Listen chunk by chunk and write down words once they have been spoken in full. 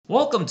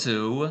Welcome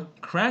to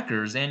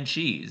Crackers and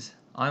Cheese.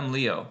 I'm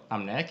Leo,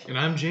 I'm Nick. And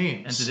I'm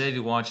James. and today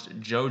we watched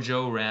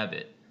Jojo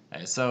Rabbit.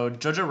 Okay, so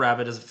Jojo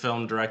Rabbit is a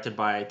film directed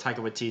by Taika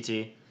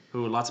Waititi,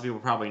 who lots of people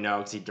probably know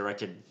because he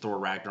directed Thor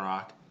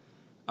Ragnarok.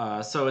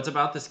 So it's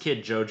about this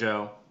kid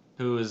Jojo,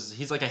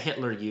 he's like a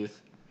Hitler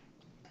youth,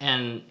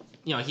 and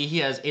he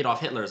has Adolf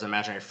Hitler as an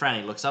imaginary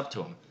friend. He looks up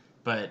to him,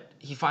 but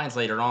he finds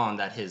later on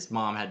that his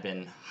mom had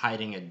been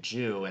hiding a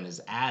Jew in his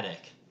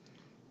attic,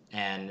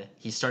 and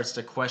he starts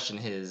to question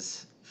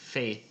his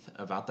faith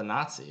about the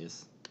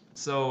Nazis.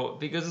 So,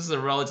 because this is a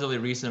relatively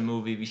recent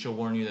movie, we should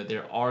warn you that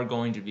there are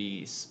going to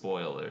be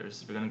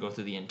spoilers. We're going to go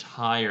through the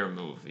entire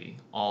movie,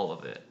 all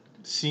of it.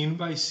 Scene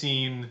by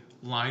scene,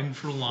 line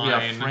for line.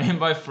 Yeah, frame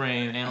by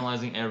frame,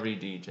 analyzing every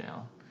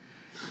detail.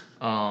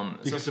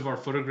 Because of our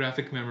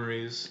photographic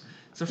memories.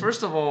 So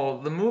first of all,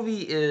 the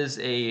movie is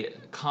a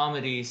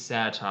comedy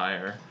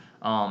satire,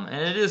 and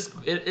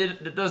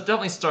it does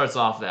definitely starts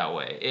off that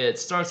way. It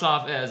starts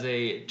off as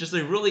just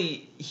a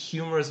really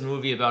humorous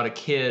movie about a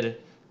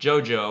kid,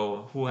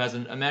 Jojo, who has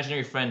an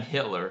imaginary friend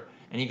Hitler,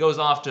 and he goes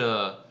off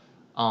to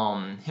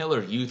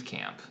Hitler youth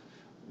camp,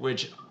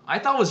 which I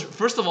thought was,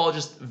 first of all,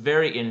 just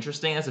very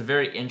interesting. That's a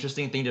very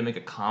interesting thing to make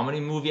a comedy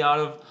movie out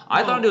of.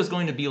 I thought it was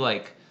going to be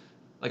like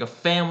a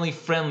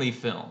family-friendly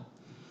film.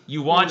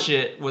 You watch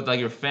it with like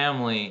your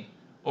family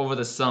over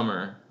the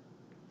summer,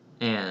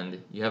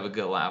 and you have a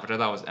good laugh, which I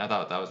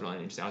thought that was really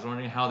interesting. I was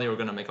wondering how they were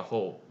going to make a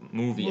whole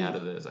movie out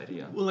of this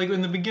idea. Well, like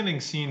in the beginning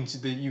scenes,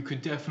 that you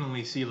could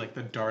definitely see like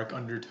the dark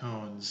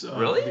undertones.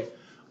 Really?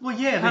 Well,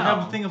 yeah, they How?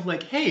 have a thing of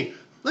like, hey,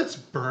 let's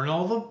burn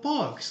all the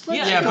books.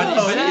 Let's Yeah, go. but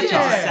that's just a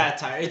Yeah.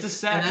 satire. It's a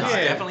satire. And that's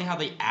Yeah. definitely how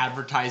they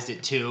advertised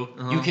it too.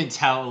 Uh-huh. You can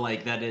tell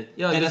like that it.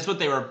 Yeah, like that's what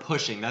they were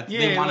pushing. That Yeah,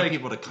 they wanted like,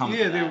 people to come.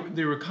 Yeah, to that.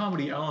 they were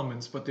comedy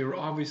elements, but they were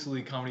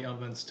obviously comedy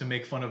elements to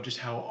make fun of just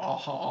how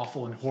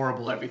awful and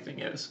horrible everything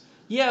is.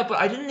 Yeah, but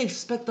I didn't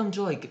expect them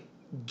to like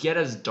get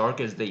as dark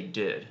as they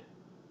did.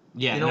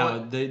 Yeah, You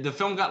know no, the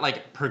film got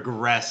like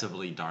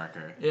progressively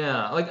darker.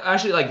 Yeah, like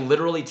actually, like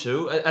literally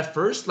too. At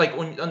first, like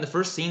when on the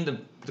first scene,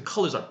 the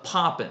colors are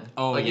popping.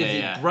 Oh, like, yeah, it's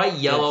yeah. bright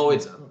yellow.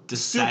 It's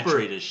Desaturated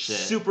super, shit.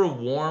 super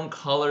warm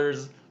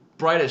colors,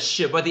 bright as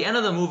shit. But at the end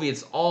of the movie,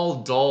 it's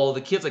all dull.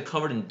 The kid's like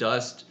covered in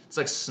dust. It's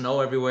like snow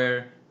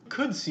everywhere.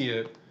 Could see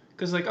it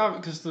because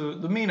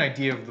the main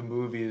idea of the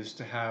movie is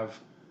to have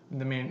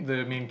the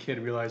main kid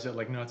realize that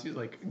like Nazi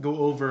go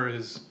over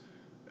his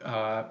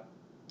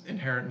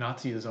inherent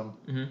Nazism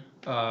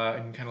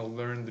and kind of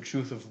learn the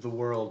truth of the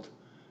world.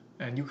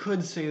 And you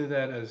could say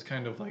that as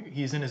kind of like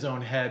he's in his own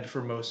head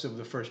for most of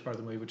the first part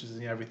of the movie, which is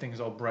everything's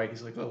all bright.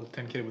 He's like a little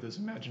 10 kid with his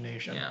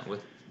imagination. Yeah,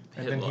 with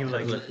And then he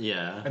like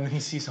Yeah. and then he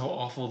sees how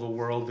awful the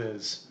world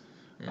is,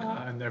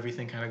 Yeah. and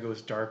everything kind of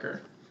goes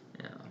darker.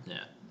 Yeah, Yeah.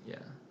 yeah.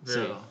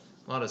 Very, So-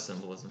 a lot of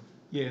symbolism.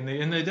 Yeah,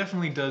 and they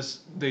definitely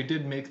they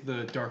did make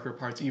the darker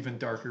parts even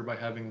darker by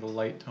having the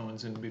light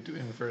tones in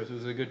between first. It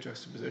was a good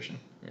juxtaposition.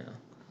 Yeah.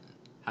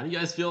 How do you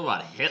guys feel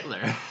about Hitler?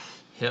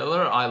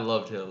 Hitler, I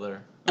loved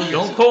Hitler.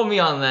 Don't quote me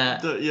on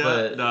that. But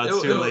no,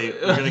 it's too late.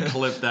 We're gonna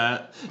clip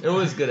that. It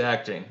was good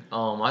acting.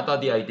 I thought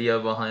the idea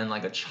behind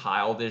like a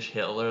childish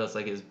Hitler that's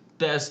like his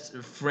best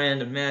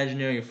friend,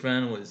 imaginary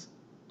friend, was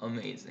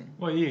amazing.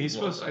 Well, yeah, he's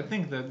Well supposed. I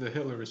think that the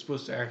Hitler is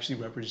supposed to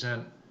actually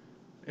represent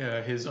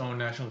his own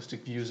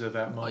nationalistic views at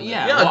that moment.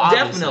 yeah. Yeah, well,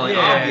 definitely,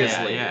 obviously.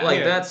 obviously. Yeah. Like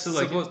Yeah, that's so,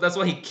 like- that's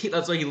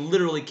why he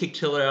literally kicked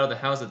Hitler out of the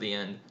house at the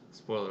end.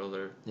 Spoiler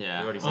alert. Yeah.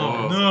 I already said Oh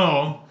that.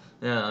 no.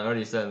 Yeah, I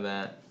already said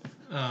that.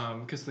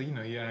 Because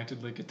he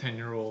acted like a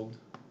 10-year-old.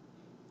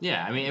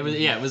 Yeah, I mean,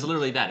 it was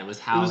literally that. It was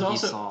how he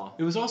saw.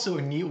 It was also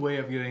a neat way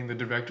of getting the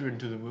director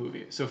into the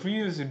movie. So for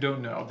you guys who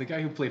don't know, the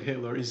guy who played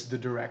Hitler is the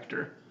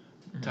director,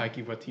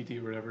 Taika Waititi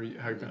or whatever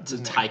how you pronounce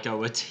It's his name.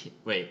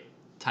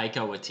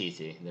 Taika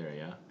Waititi. There we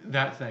go.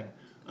 That thing.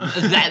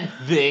 That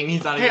thing.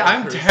 He's not. Hey, even a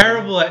I'm person.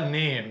 terrible at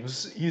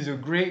names. He's a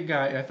great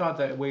guy. I thought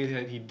that way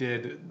that he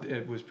did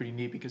it was pretty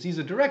neat because he's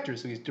a director,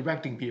 so he's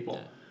directing people.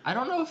 Yeah. I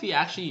don't know if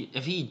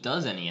he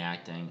does any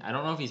acting. I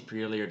don't know if he's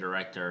purely a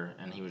director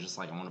and he was just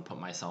like, I want to put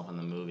myself in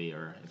the movie,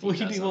 or if Well,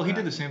 he does he other did the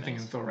acting same thing in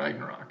things. Thor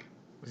Ragnarok.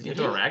 Was he in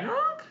Thor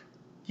Ragnarok?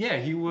 Yeah,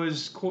 he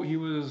was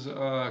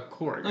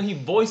Korg. No, he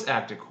voice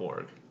acted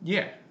Korg.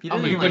 Yeah, He Oh,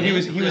 didn't but but he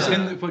was yeah.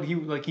 in the,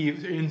 but he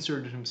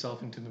inserted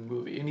himself into the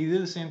movie, and he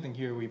did the same thing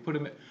here. We put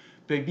him,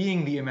 by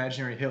being the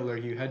imaginary Hitler,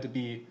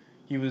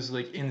 he was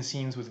like in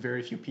scenes with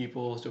very few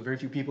people, so very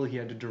few people he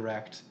had to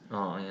direct.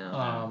 Oh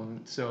yeah.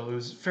 So it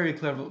was a very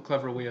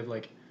clever way of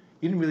like,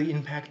 he didn't really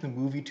impact the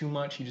movie too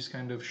much. He just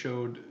kind of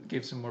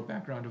gave some more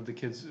background of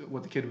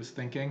what the kid was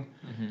thinking.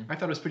 I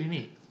thought it was pretty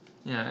neat.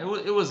 Yeah, it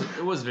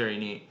was very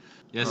neat.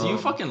 Yeah, so you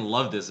fucking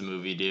love this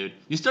movie, dude.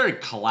 You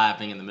started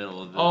clapping in the middle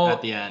of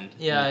at the end.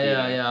 Yeah, in the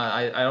theater.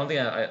 yeah. I don't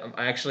think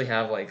I actually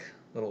have like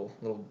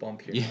little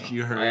bump here. You, now.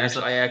 you hurt I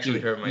yourself. actually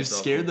Dude, hurt myself.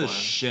 You scared the from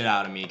shit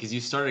out of me because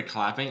you started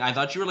clapping. I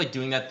thought you were like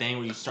doing that thing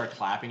where you start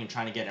clapping and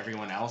trying to get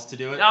everyone else to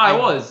do it. Yeah, I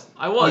was.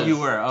 Oh, you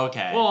were.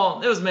 Okay.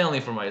 Well, it was mainly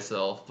for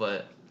myself,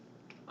 but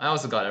I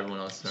also got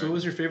everyone else. So what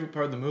was your favorite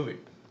part of the movie?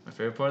 My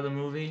favorite part of the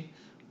movie?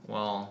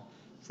 Well,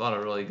 It's a lot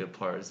of really good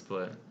parts,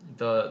 but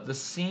the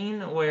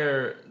scene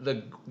where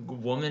the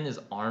woman is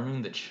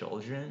arming the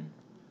children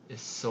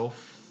is so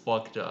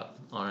fucked up.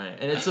 All right,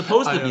 and it's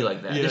supposed to be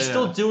like that. Yeah, They're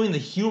still yeah. doing the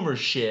humor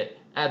shit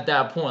at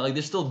that point. Like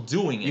they're still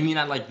doing it. You mean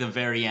at like the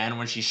very end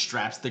when she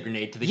straps the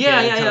grenade to the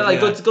Yeah, kid? yeah, and yeah.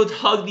 tells- Like go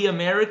hug the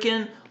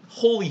American.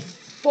 Holy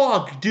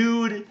fuck,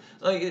 dude.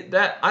 Like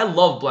that. I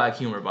love black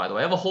humor, by the way.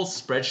 I have a whole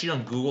spreadsheet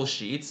on Google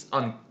Sheets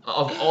of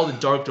all the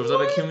dark jokes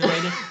I've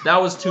accumulated.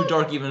 That was too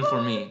dark even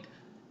for me.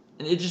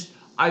 And it just,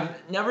 I've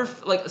never,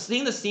 like,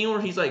 seeing the scene where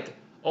he's like,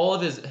 all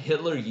of his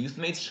Hitler youth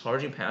mates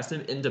charging past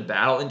him into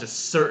battle, into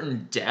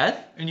certain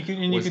death. And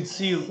you was could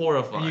see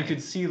horrifying. And you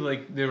could see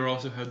like they were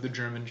also had the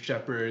German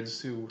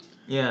shepherds who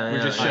Yeah, were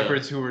yeah, just yeah.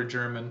 shepherds who were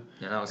German.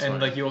 Yeah, that was And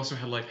funny. like you also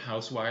had like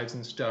housewives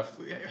and stuff,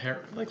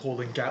 like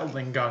holding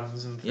Gatling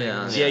guns and things.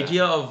 Yeah, the Yeah.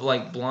 idea of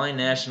like blind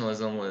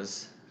nationalism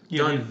was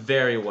Yeah, done the-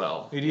 very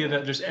well. The idea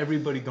that just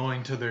everybody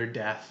going to their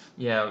death.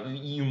 Yeah,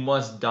 you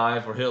must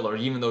die for Hitler,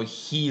 even though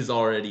he's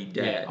already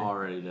dead. Yeah,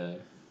 already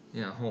dead.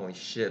 Yeah, holy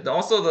shit.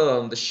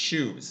 Also the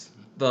shoes.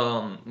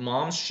 The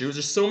mom's shoes.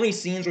 There's so many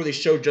scenes where they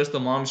show just the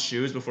mom's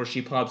shoes before she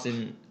pops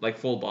in like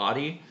full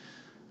body.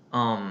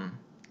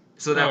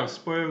 So that Oh,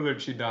 spoiler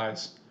alert, she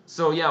dies.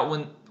 so yeah,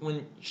 when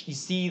you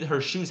see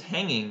her shoes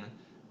hanging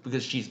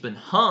because she's been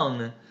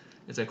hung,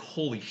 it's like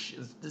holy shit.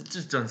 It's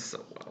just done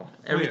so well.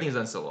 Everything's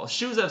done so well.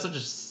 Shoes have such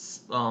a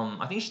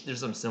I think there's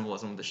some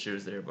symbolism with the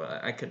shoes there,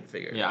 but I couldn't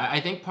figure it Yeah, out. I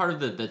think part of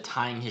the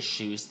tying his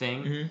shoes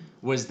thing Mhm.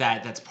 was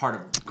that's part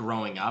of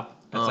growing up.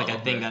 That's Oh, like a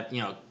okay. thing that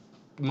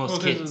most Well,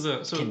 kids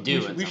so can do.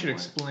 we at should some point.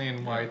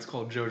 explain why it's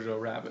called Jojo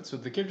Rabbit. So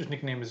the character's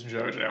nickname is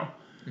Jojo.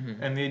 Mhm.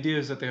 And the idea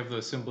is that they have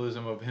the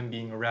symbolism of him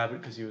being a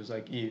rabbit because he was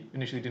like he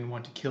initially didn't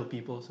want to kill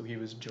people, so he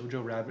was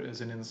Jojo Rabbit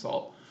as an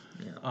insult.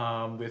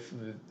 Yeah. With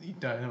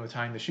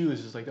tying the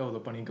shoes is like, oh, the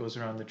bunny goes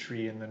around the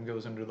tree and then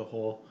goes under the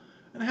hole,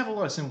 and they have a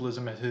lot of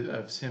symbolism of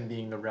him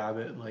being the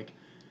rabbit. Like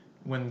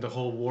when the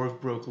whole war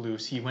broke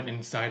loose, he went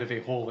inside of a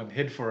hole and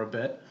hid for a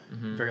bit,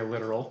 Mhm. very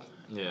literal.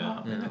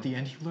 Yeah. And Yeah. at the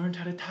end, he learned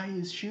how to tie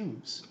his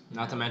shoes.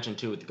 Not to mention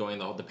too with going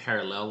the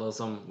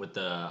parallelism with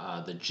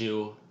the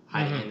Jew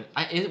hiding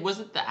in. Was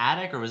it the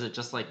attic or was it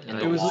just like in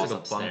It the was walls like a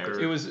upstairs?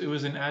 bunker. It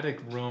was an attic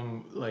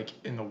room like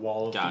in the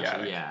wall of the Gotcha.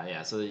 attic.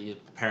 Yeah. So the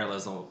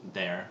parallelism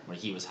there where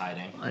he was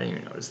hiding. I didn't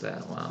even notice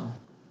that. Wow.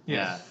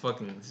 Yeah.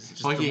 Fucking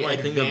just Fucking the more I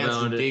think advanced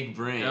about it. big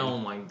brain. Oh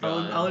my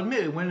god. I'll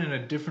admit it went in a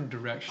different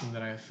direction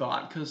than I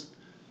thought because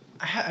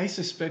I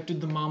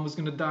suspected the mom was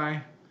gonna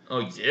die. Oh,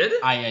 you did?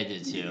 I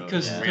did too.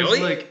 Because yeah.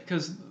 Really?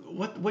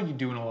 what you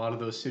do in a lot of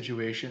those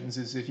situations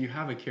is if you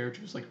have a character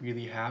who's like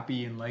really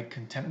happy and like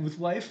content with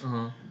life,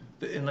 Uh-huh.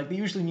 and like that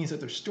usually means that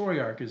their story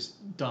arc is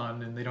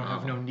done and they don't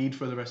have Oh. no need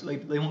for the rest.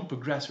 Like they won't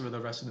progress for the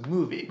rest of the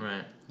movie.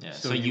 Right. Yeah.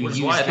 So So you you would-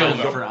 use Why I him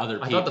thought for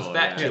other I people. thought the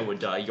fat yeah. kid would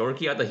die.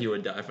 Yorkie, I thought he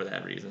would die for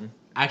that reason.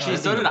 Actually, I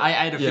so think- did I. I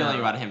had a Yeah. feeling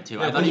about him too.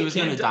 Yeah, I but thought he he was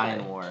going to can't die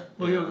die. in war.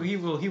 Well, Yeah.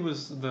 he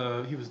was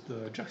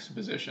the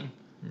juxtaposition.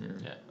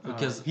 Yeah. Because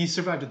Because he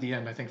survived at the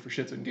end, I think, for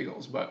shits and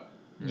giggles. But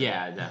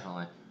yeah,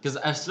 definitely. Because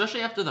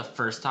especially after the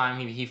first time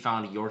he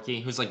found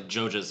Yorkie, who's like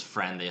Jojo's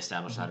friend. They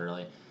established that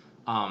early.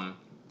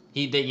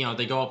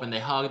 They go up and they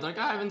hug. They're like,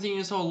 I haven't seen you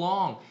in so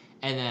long.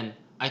 And then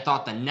I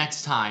thought the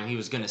next time he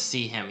was gonna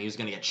see him, he was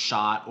gonna get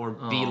shot or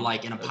be Oh.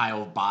 like in a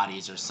pile of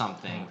bodies or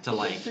something to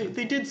like.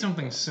 they did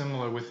something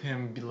similar with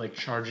him, be like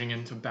charging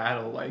into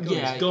battle, like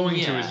Yeah, he's going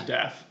to yeah. his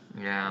death.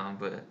 Yeah,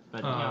 but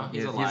But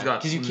he's alive.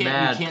 got Because you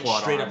mad can't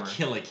plot straight armor. up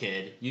kill a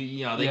kid. They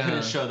Yeah.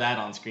 couldn't show that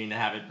on screen to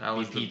have it That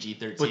was be the-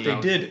 PG-13. But they That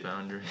was the did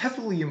boundary.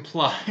 heavily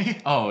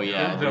imply. Oh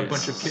yeah, that a dude,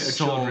 bunch of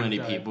so children many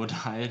died. people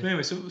died. But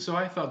anyway, so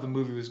I thought the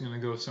movie was gonna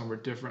go somewhere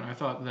different. I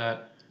thought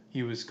that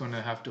he was gonna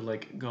have to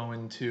like go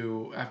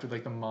into after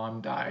like the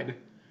mom died,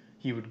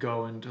 he would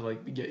go into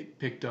like get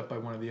picked up by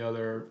one of the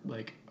other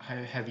like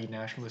heavy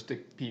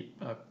nationalistic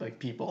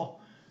people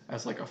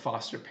as like a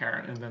foster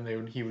parent, and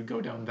then he would go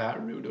down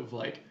that route of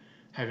like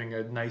having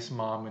a nice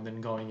mom and then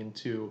going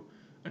into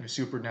a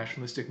super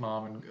nationalistic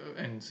mom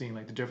and seeing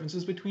like the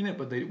differences between it.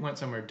 But they went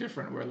somewhere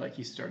different where like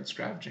he started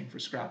scavenging for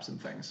scraps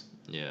and things.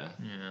 Yeah.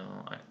 you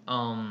know,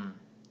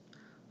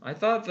 I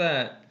thought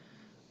that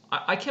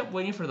I kept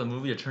waiting for the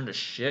movie to turn to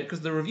shit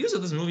because the reviews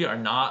of this movie are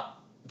not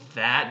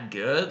that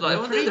good. Like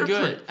They're pretty they're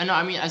good. I know.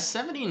 I mean, a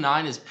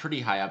 79 is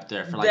pretty high up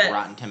there for like That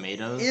Rotten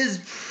Tomatoes. is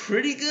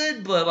pretty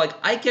good, but like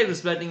I kept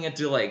expecting it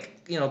to like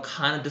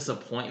kind of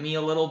disappoint me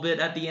a little bit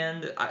at the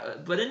end.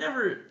 But it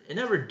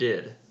never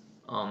did.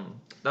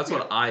 That's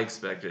what I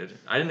expected.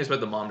 I didn't expect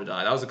the mom to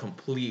die. That was a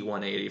complete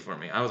 180 for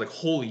me. I was like,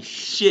 holy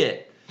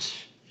shit,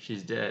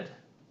 she's dead.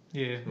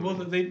 Yeah, well,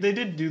 they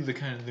did do the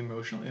kind of the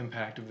emotional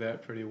impact of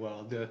that pretty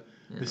well. The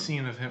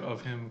scene of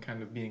him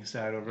kind of being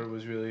sad over it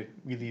was really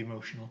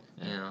emotional.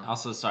 Yeah.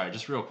 Also, sorry,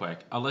 just real quick,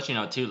 I'll let you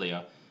know too,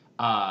 Leo.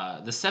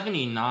 The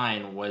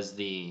 79 was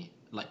the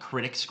like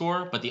critic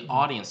score, but the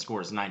audience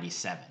score is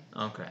 97.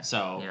 Okay.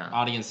 So Yeah.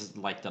 audiences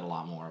liked it a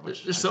lot more.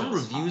 Which There's I some feel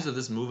is reviews fine. of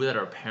this movie that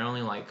are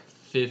apparently like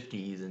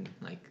 50s and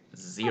like I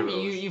zeros.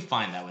 mean, you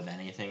find that with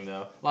anything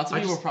though. Lots of I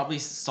people just- probably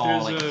saw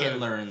there's like a-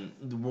 Hitler in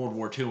World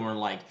War II and were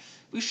like,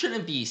 we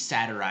shouldn't be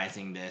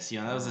satirizing this. You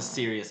know, that was a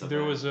serious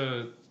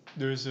event.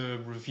 There's a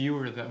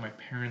reviewer that my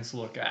parents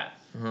look at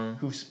Uh-huh.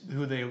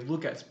 who they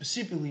look at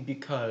specifically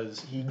because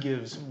he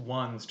gives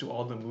ones to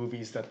all the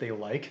movies that they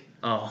like.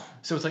 Oh,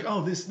 So it's like,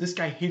 oh, this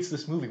guy hates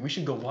this movie. We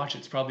should go watch it.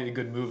 It's probably a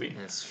good movie.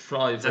 it's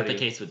probably Is that the pretty-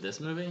 case with this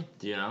movie?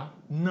 Do you know?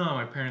 No,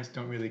 my parents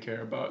don't really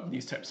care about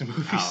these types of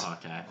movies. Oh,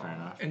 okay, fair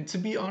enough. And to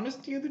be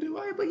honest, neither do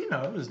I. But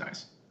it was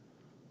nice.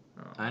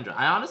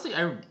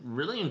 I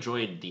really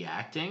enjoyed the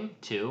acting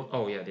too.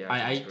 Oh yeah, the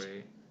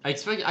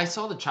acting's great. I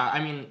saw the child.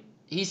 I mean,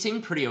 he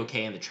seemed pretty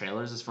okay in the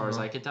trailers as far as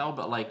I could tell,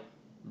 but like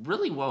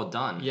really well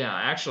done. Yeah,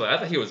 actually, I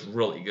thought he was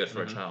really good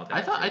for a child.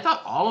 I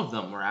thought all of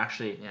them were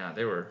actually Yeah,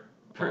 they were.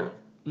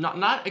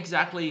 not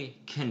exactly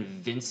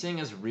convincing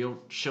as real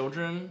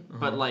children,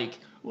 but like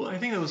Well, I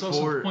think that was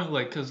also For- the point,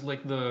 like, because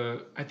like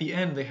at the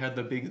end they had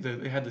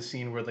they had the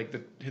scene where like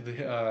the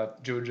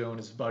JoJo and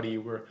his buddy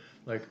were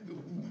like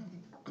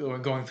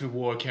going through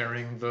war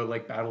carrying the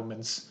like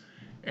battlements,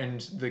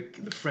 and the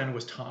friend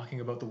was talking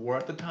about the war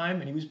at the time,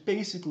 and he was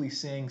basically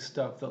saying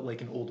stuff that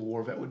like an old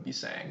war vet would be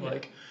saying,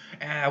 like,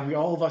 we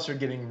all of us are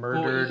getting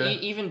murdered. well,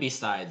 even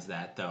besides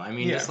that though, I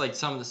mean, Yeah. just like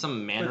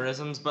some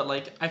mannerisms, but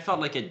like I felt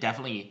like it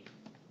definitely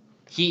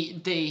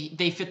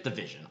they fit the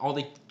vision. All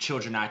the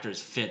children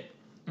actors fit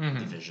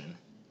the vision.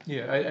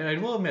 Yeah, I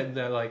will admit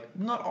that like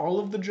not all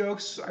of the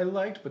jokes I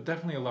liked, but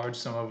definitely a large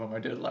sum of them I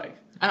did like.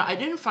 I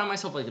didn't find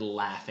myself like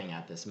laughing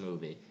at this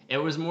movie. It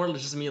was more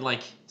just me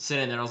like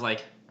sitting there. I was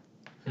like,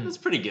 that's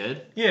pretty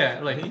good. Yeah,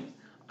 like I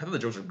thought the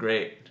jokes were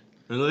great.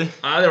 Really?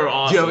 They were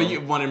awesome. Do you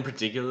have one in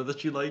particular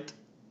that you liked?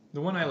 the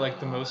one I liked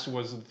the most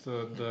was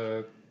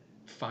the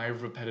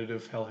 5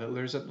 repetitive Hell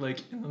Hitlers at like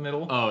in the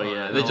middle. Oh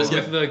yeah, no. they just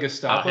With get the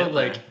Gestapo,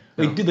 Hitler. like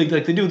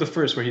they do the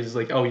first where he's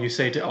like, oh, you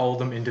say to all of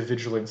them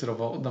individually instead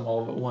of all of them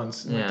all at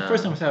once. And, like, the Yeah.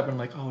 first time it happened,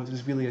 like, oh, this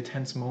is really a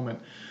tense moment,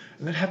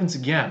 and then it happens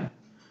again,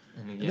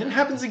 and then it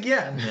happens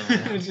again, Yeah.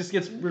 and it just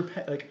gets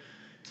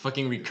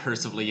fucking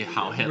recursively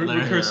how Hitler.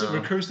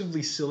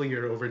 recursively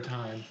sillier over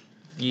time.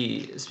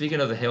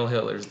 Speaking of the Hail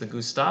Hitlers,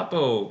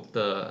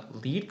 the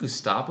lead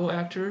Gestapo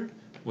actor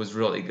was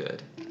really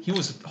good. He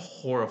was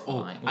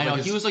horrifying. I know, Like,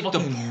 he his was like the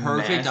fucking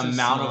perfect massive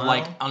amount of smile.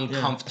 like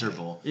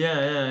uncomfortable.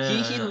 Yeah.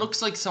 He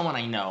looks like someone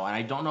I know, and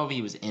I don't know if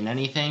he was in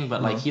anything,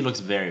 but like he looks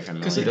very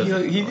Because familiar.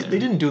 they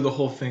didn't do the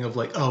whole thing of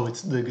like, oh,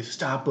 it's the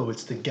Gestapo,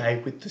 it's the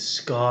guy with the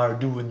scar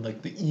doing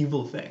like the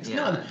evil things. Yeah.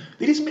 No,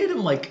 they just made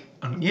him like,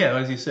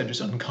 as you said,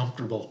 just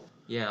uncomfortable.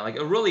 Yeah, like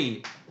a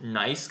really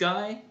nice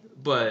guy,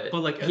 but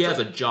like, he it's has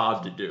a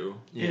job to do.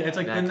 Yeah, it's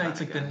like that it's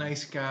like kinda the guy.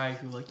 nice guy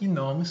who like,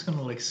 I'm just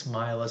gonna like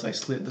smile as I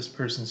slit this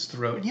person's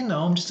throat.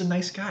 I'm just a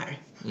nice guy.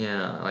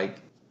 Yeah,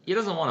 like he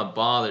doesn't want to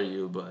bother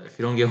you, but if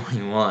you don't get what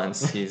he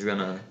wants, he's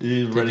gonna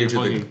He's take ready you to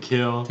to fucking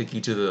kill. take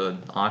you to the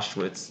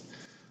Auschwitz.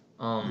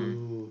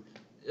 Ooh.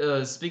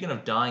 Speaking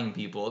of dying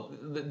people,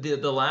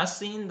 the last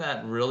scene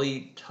that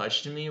really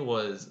touched me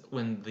was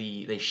when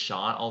they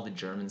shot all the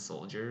German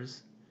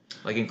soldiers,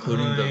 like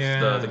including Oh, the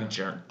yeah.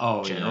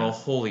 general. yeah.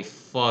 Holy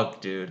fuck,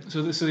 dude.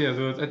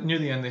 Near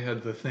the end they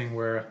had the thing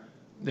where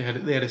they had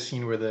a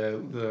scene where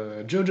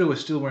the JoJo was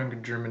still wearing a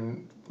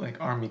German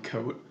like army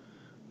coat,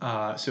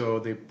 so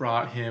they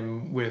brought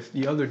him with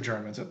the other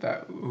Germans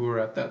who were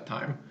at that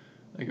time,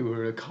 like who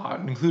were caught,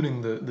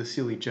 including the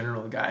silly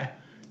general guy.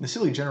 And the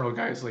silly general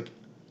guy is like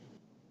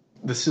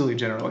the silly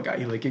general guy.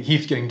 He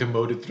keeps getting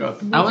demoted throughout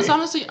the movie.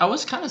 I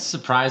was kind of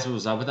surprised what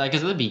was up with that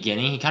because at the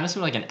beginning he kind of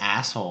seemed like an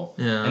asshole.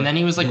 Yeah. And then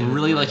he was like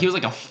really like he was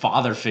like a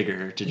father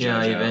figure to JoJo.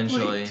 Yeah,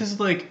 eventually. Because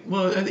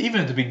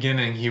even at the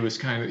beginning he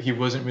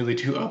wasn't really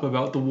too up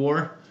about the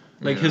war.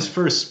 Like his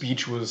first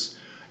speech was,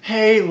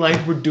 "Hey,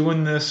 like we're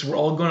doing this, we're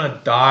all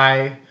gonna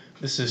die.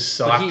 This is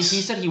sucks." But he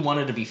said he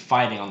wanted to be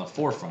fighting on the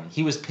forefront.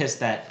 He was pissed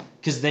that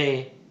because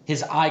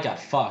his eye got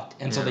fucked,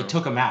 and so they Yeah.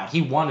 took him out.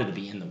 He wanted to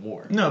be in the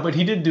war. No, but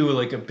he did do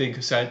like a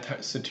big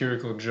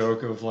satirical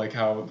joke of like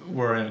how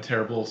we're in a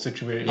terrible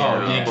situation, Oh,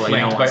 we're yeah. being Like,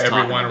 flamed no by one's talking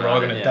everyone, we're all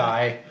about gonna it,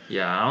 die.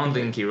 Yeah, I don't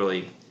think he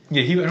really.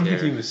 Yeah, I don't think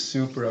he Cared. was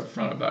super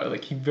upfront about it.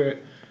 Like he very.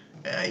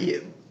 Yeah,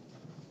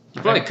 He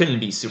probably couldn't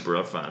be super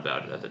upfront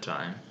about it at the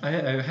time. I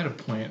had a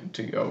point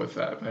to go with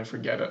that, but I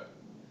forget it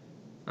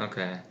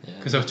Okay.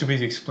 because I was too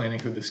busy explaining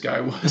who this guy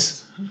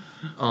was.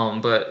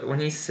 But when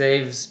he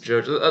saves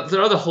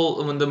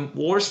JoJo, when the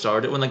war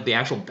started, when like the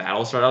actual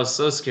battle started, I was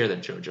so scared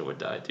that JoJo would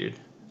die, dude.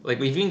 Like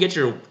if you can get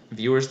your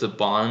viewers to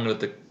bond with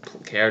the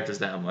characters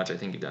that much, I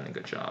think you've done a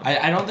good job.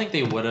 I don't think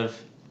they would have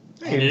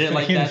He ended it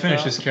like didn't that. finish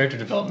though. his character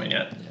development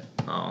yet.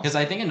 Oh. Because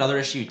I think another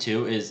issue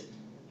too is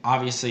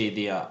obviously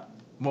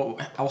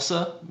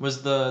Elsa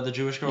was the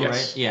Jewish girl, Yes.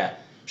 right? Yeah.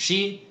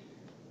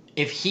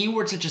 If he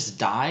were to just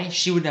die,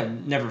 she would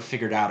have never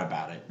figured out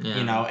about it, Yeah.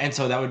 you know. And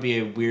so that would be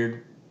a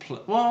weird.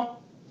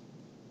 Well,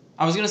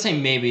 I was gonna say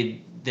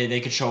maybe they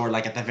could show her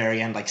like at the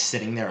very end, like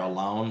sitting there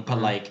alone,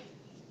 but like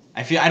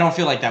I don't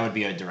feel like that would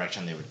be a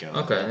direction they would go.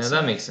 Okay, yeah,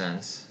 that makes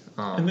sense.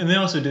 And then they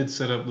also did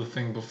set up the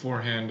thing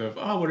beforehand of,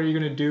 oh, what are you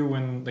gonna do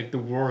when like the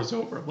war is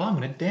over? Well, I'm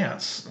gonna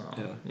dance.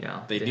 Yeah,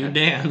 They do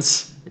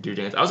dance. They do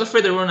dance. I was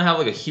afraid they were gonna have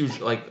like a huge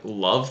like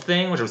love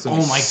thing, which was Oh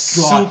my god,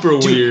 super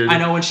dude, weird. I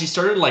know when she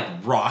started like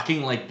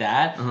rocking like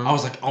that, Uh-huh. I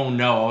was like, oh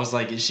no. I was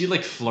like, is she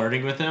like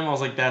flirting with him? I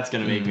was like, that's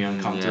gonna make me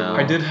uncomfortable. yeah.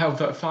 I did have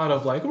that thought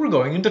of like, we're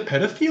going into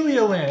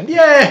pedophilia land,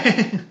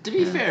 yay! To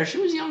be fair, she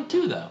was young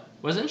too, though,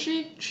 wasn't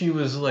she? She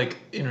was like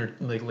in her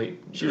like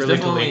late, She was early to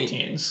definitely- late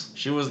teens.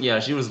 She was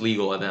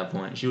legal at that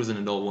point. She was an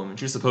adult woman.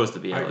 She was supposed to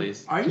be at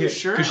least. Are you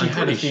sure? Because she I'm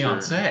had a pretty sure.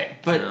 fiance.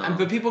 But No.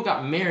 but people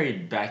got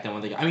married back then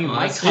when they got. I mean, Oh,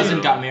 my that's cousin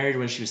true. got married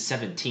when she was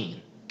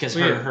 17 because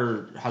Well, yeah.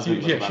 her husband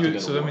was about to go to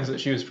so that war. means that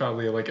she was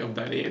probably like of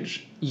that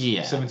age,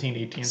 Yeah. 17,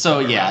 18. So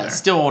somewhere around yeah, there.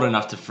 still old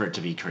enough for it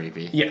to be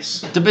creepy.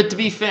 Yes. But to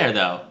be fair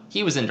though,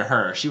 he was into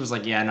her. She was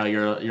like, yeah, no,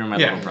 you're my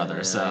Yeah. little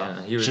brother.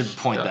 So he was, should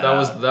point that, that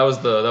out. that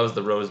was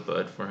the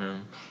rosebud for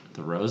him.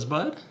 The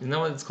rosebud. Isn't that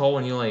what it's called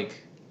when you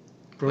like?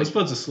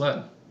 Rosebud's a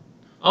sled.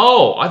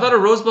 Oh, I thought a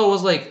rosebud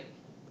was like,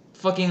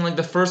 fucking like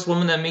the first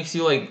woman that makes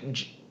you like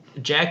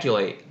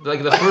ejaculate,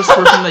 like the first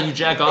person that you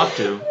jack off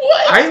to.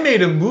 What? I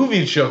made a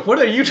movie joke. What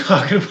are you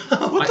talking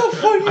about? What the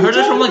fuck are you I heard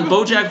that from like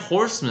talking BoJack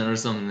Horseman or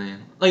something.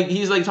 Like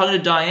he's like talking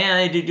to Diane.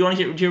 Hey, do you want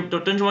to hear?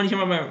 Don't you want to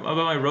hear about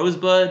my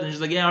rosebud? And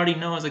she's like, yeah, I already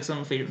know. It's like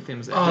some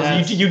famous. Oh,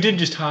 actor. you did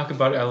just talk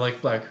about I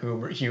like black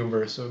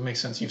humor, so it makes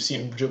sense you've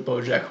seen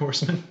BoJack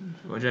Horseman.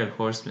 BoJack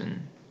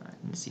Horseman. I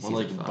didn't see Well,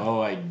 like season 5.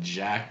 Bo, I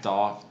jacked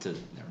off to.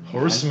 Never mind.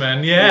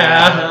 Horseman, Yeah.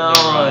 yeah.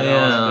 Never mind, I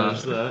yeah.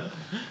 almost finished that.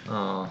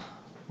 Oh,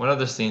 what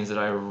other scenes did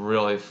I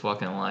really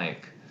fucking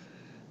like?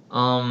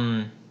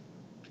 I'm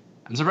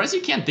surprised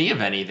you can't think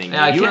of anything.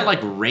 Yeah, I you were can't- like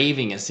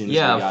raving as soon as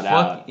Yeah, we got fuck.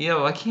 out. Yeah,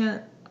 well, I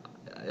can't.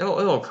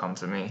 It'll come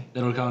to me.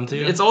 It'll come to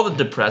you. It's all the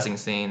depressing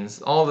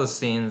scenes, all the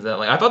scenes that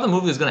like I thought the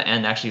movie was gonna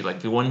end actually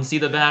like we wouldn't see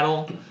the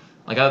battle.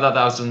 Like I thought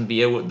that was gonna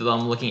be it with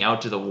them looking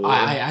out to the war.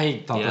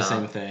 I thought Yeah. the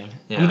same thing.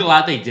 Yeah. I'm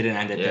glad they didn't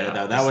end it Yeah, there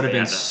though. That would have they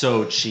been had to-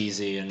 so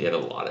cheesy and They had a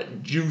lot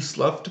of juice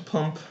left to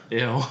pump.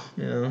 ew.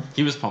 Yeah.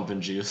 He was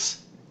pumping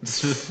juice.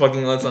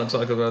 Fucking let's not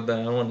talk about that.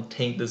 I don't want to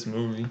taint this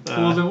movie.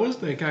 Well, there was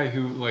that guy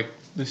who like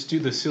the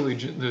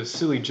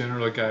silly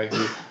general guy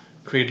who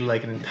created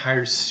like an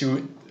entire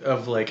suit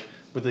of like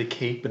with a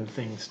cape and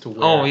things to wear.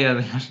 Oh yeah,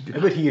 they had to do I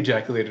that. bet he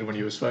ejaculated when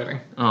he was fighting.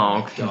 Oh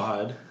okay.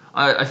 God.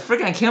 I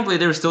can't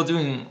believe they were still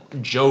doing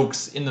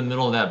jokes in the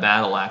middle of that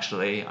battle.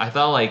 Actually, I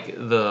thought like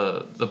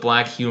the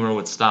black humor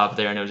would stop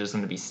there and it was just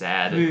gonna be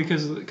sad.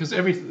 Because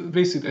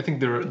basically I think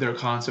their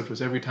concept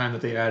was every time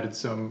that they added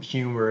some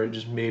humor, it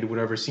just made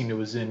whatever scene it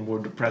was in more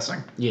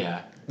depressing.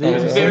 Yeah. They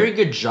did a Oh. very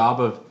good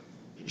job of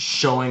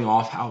showing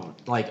off how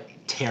like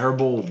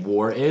terrible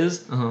war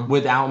is Uh-huh.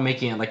 without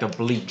making it like a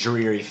bleak,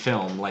 dreary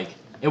film. Like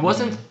it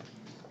wasn't.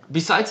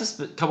 Besides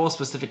a couple of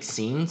specific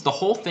scenes, the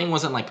whole thing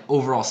wasn't like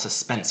overall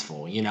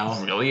suspenseful. You know.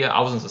 Really?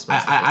 I wasn't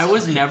suspenseful. I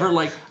was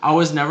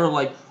never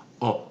like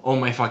oh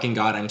my fucking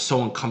god, I'm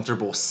so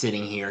uncomfortable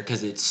sitting here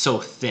because it's so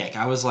thick.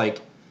 I was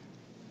like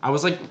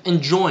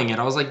enjoying it.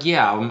 I was like,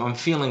 yeah, I'm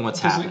feeling what's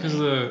happening. Because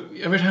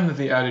every time that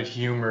they added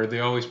humor, they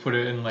always put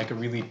it in like a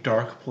really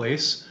dark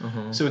place.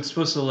 Mhm. So it's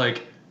supposed to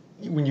like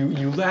when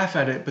you laugh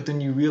at it, but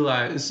then you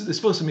realize it's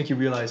supposed to make you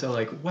realize that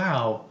like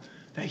wow,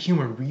 that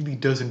humor really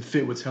doesn't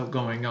fit what's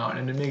going on,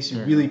 and it makes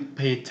you really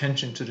pay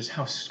attention to just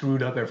how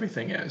screwed up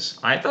everything is.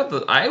 I thought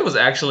that I was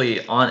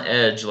actually on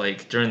edge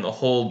like during the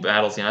whole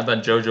battle scene. I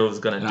thought JoJo was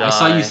gonna And die. I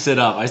saw you sit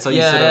up. I saw you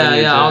Yeah, sit up. in yeah,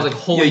 your yeah. I was chair.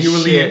 like, holy you were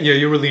shit. leaning. Yeah,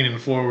 you were leaning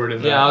forward.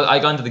 And Yeah, I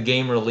got into the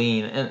gamer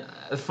lean, and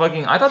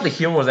fucking, I thought the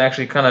humor was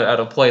actually kind of out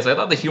of place. I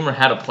thought the humor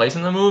had a place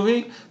in the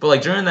movie, but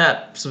like during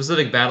that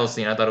specific battle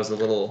scene, I thought it was a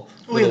little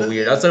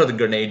weird. Outside of the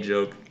grenade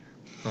joke.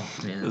 Oh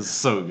It man, was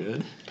so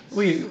good.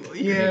 Wait,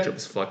 grenade yeah. joke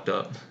was fucked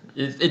up.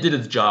 It did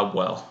its job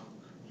well.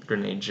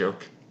 Grenade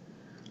joke.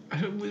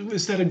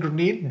 Was that a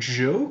grenade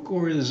joke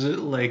or is it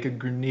like a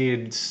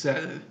grenade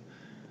set?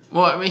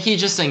 Well, I mean,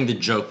 he's just saying the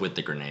joke with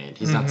the grenade.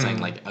 He's not Mhm. saying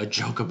like a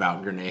joke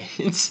about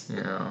grenades.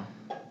 Yeah.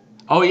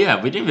 Oh yeah,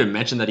 we didn't even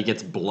mention that he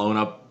gets blown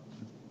up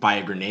by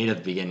a grenade at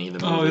the beginning of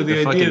the movie. Oh, the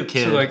the fucking idea.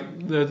 kid. So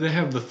like they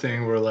have the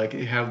thing where like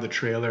you have the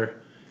trailer,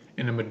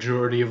 and a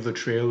majority of the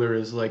trailer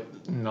is like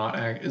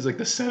is like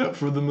the setup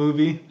for the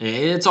movie.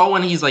 It's all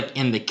when he's like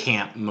in the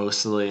camp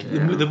mostly.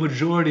 Yeah. The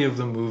majority of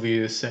the movie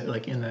is set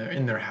like in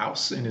their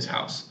house, in his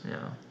house,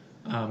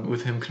 Yeah.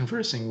 with him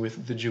conversing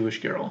with the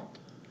Jewish girl.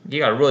 You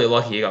got really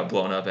lucky. You got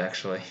blown up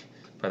actually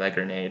by that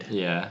grenade.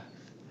 Yeah.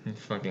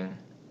 Fucking.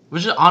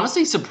 Which is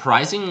honestly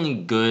surprisingly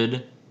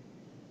good,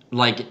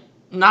 like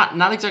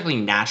not exactly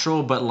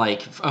natural, but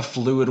like a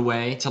fluid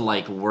way to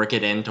like work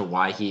it into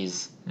why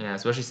he's Yeah,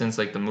 especially since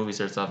like the movie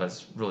starts off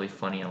as really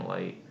funny and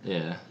light.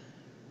 yeah.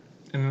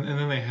 And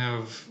then they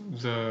have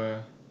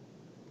the.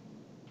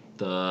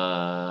 The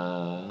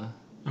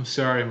I'm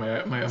sorry, my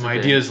It's my okay.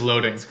 idea is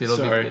loading. It'll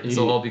Sorry.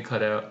 it'll all be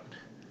cut out.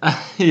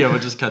 yeah, we'll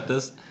just cut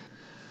this.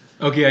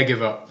 Okay, I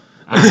give up.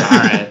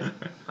 Alright.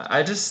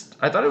 I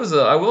thought it was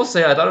I will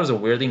say I thought it was a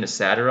weird thing to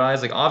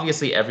satirize. Like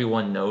obviously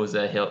everyone knows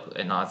that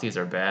Nazis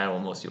are bad. Well,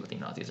 most people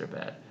think Nazis are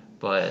bad.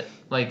 But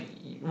like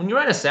when you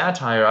write a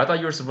satire, I thought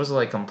you were supposed to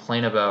like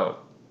complain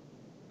about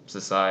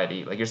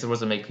society. Like you're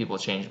supposed to make people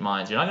change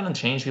minds. You're not gonna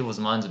change people's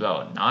minds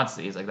about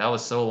Nazis. Like that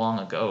was so long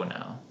ago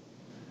now.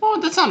 Well,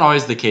 that's not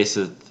always the case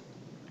with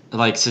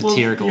like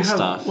satirical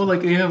stuff. Well,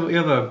 like you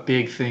have a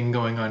big thing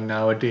going on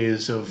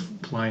nowadays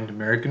of blind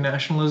American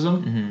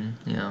nationalism.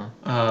 Yeah.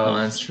 Oh,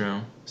 that's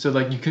true. So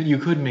like you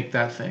could make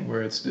that thing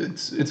where it's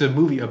a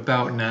movie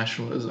about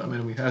nationalism,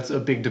 and that's a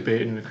big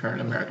debate in the current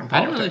American politics. I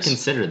didn't really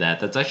consider that.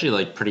 That's actually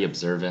like pretty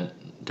observant,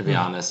 to be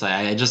honest.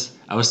 I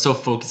was so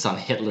focused on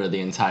Hitler the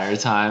entire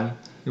time.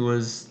 It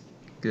was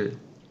good.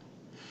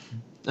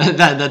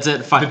 That's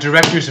it. The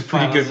director's a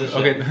pretty good.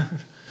 Okay.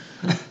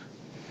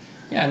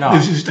 Yeah, no.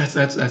 That's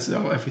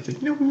everything.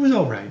 No, it was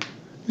all right.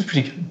 It was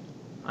pretty good.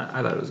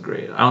 I thought it was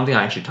great. I don't think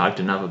I actually talked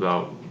enough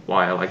about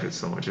why I liked it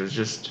so much. It was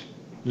just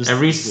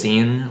every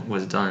scene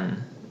was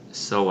done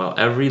so well.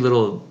 Every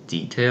little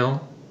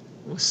detail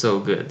was so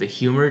good. The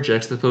humor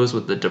juxtaposed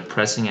with the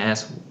depressing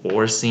ass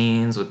war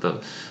scenes, with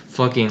the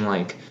fucking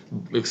like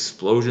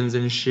explosions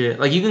and shit.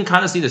 Like you can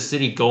kind of see the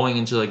city going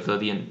into like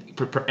the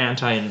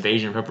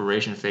anti-invasion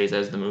preparation phase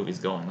as the movie's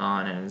going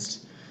on, and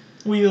it's.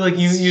 Well,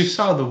 you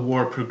saw the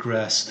war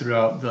progress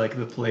throughout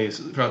the plays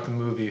throughout the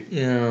movie.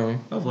 Yeah.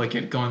 Of like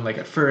it going like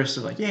at first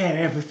like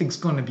everything's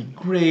going to be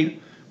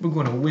great. We're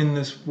going to win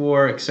this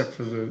war except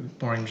for the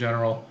boring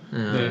general.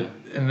 Yeah.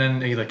 And then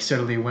they like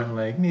steadily went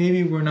like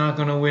maybe we're not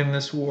going to win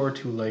this war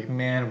to like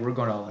man we're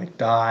going to like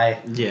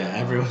die. Yeah,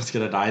 everyone's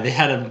gonna die. They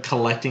had him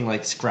collecting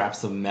like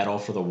scraps of metal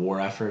for the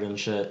war effort and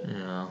shit.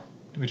 Yeah.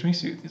 Which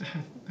makes you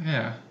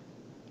yeah.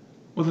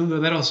 Well,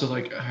 that also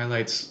like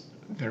highlights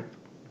their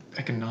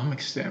economic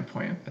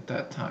standpoint at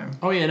that time.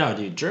 Oh yeah, no,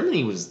 dude.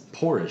 Germany was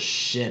poor as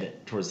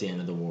shit towards the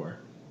end of the war.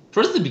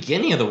 Towards the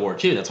beginning of the war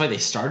too. That's why they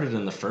started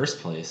in the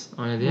first place.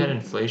 Oh yeah, they had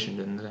inflation,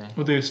 didn't they?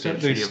 Well, they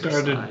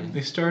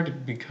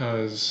started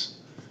because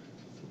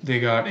they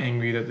got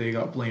angry that they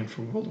got blamed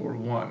for World War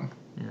One.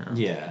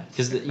 Yeah,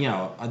 because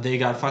they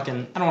got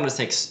fucking. I don't want to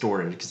say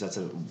extorted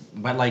because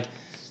but like,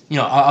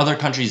 other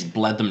countries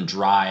bled them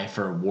dry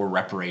for war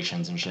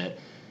reparations and shit.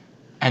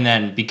 And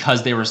then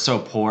because they were so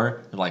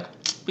poor, they're like,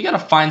 we gotta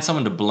find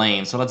someone to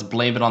blame, so let's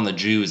blame it on the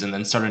Jews and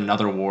then start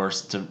another war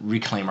to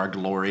reclaim our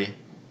glory.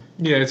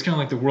 Yeah, it's kind of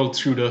like the world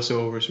screwed us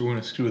over, so we're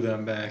gonna screw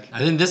them back. I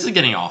think this is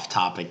getting off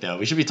topic though.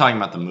 We should be talking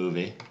about the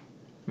movie.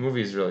 The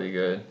movie's really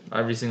good.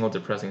 Every single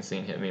depressing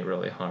scene hit me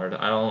really hard.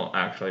 I don't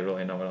actually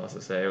really know what else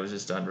to say. It was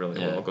just done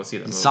really well. Go see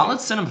the movie. Solid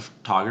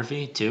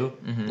cinematography too.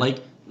 Like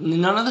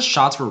none of the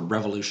shots were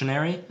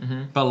revolutionary,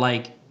 but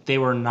like they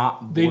were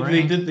not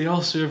boring. They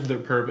all served their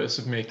purpose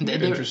of making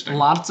it interesting.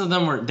 Lots of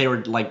them were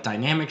like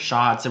dynamic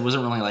shots. It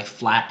wasn't really like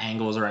flat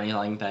angles or anything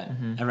like that.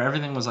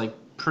 Everything was like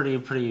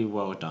pretty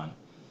well done.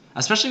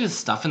 Especially with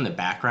stuff in the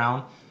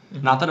background.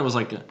 Not that it was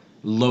like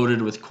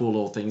loaded with cool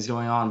little things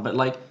going on, but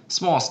like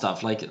small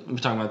stuff. Like we're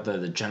talking about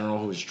the general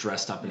who was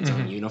dressed up in his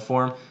own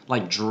uniform,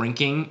 like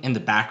drinking in the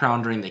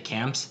background during the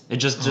camps. It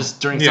just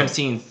during some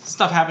scenes,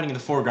 stuff happening in the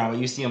foreground, but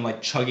you see him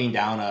like chugging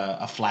down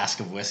a flask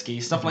of whiskey,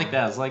 stuff like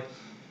that. It's like,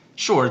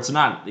 sure, it's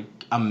not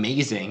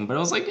amazing, but it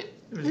was like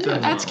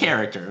that's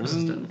character. It was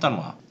done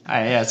well. All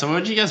right, yeah. So what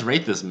would you guys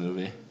rate this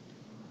movie?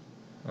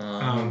 The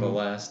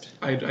last.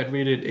 I'd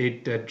rate it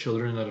 8 dead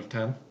children out of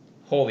 10.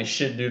 Holy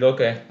shit, dude.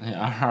 Okay.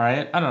 Yeah. All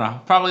right. I don't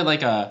know. Probably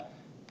like a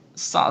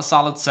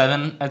solid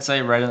 7. I'd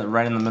say right in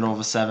the middle of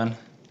a 7.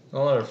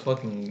 Y'all are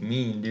fucking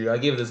mean, dude. I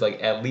give this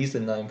like at least a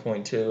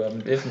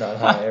 9.2, if not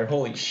higher.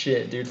 Holy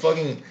shit, dude.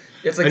 Fucking.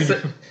 It's like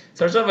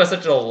starts off as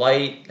such a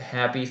light,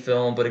 happy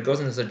film, but it goes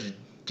into such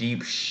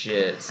deep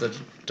shit, such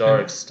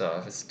dark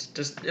stuff.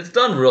 It's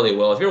done really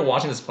well. If you're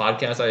watching this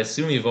podcast, I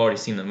assume you've already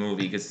seen the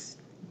movie because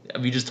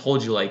we just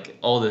told you like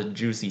all the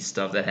juicy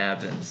stuff that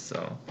happens.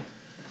 So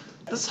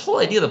this whole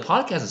idea of the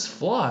podcast is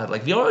flawed.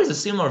 Like we always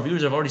assume our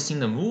viewers have already seen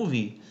the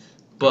movie,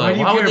 but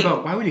why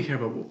would you care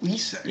about what we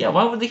say? Yeah,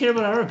 why would they care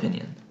about our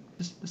opinion?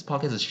 This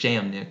podcast is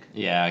sham, Nick.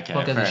 Yeah, okay.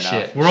 Podcast fair is enough.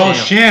 shit. We're all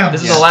sham.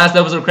 This is the last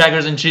episode of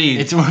Crackers and Cheese.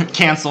 It's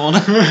canceled.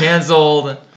 Canceled.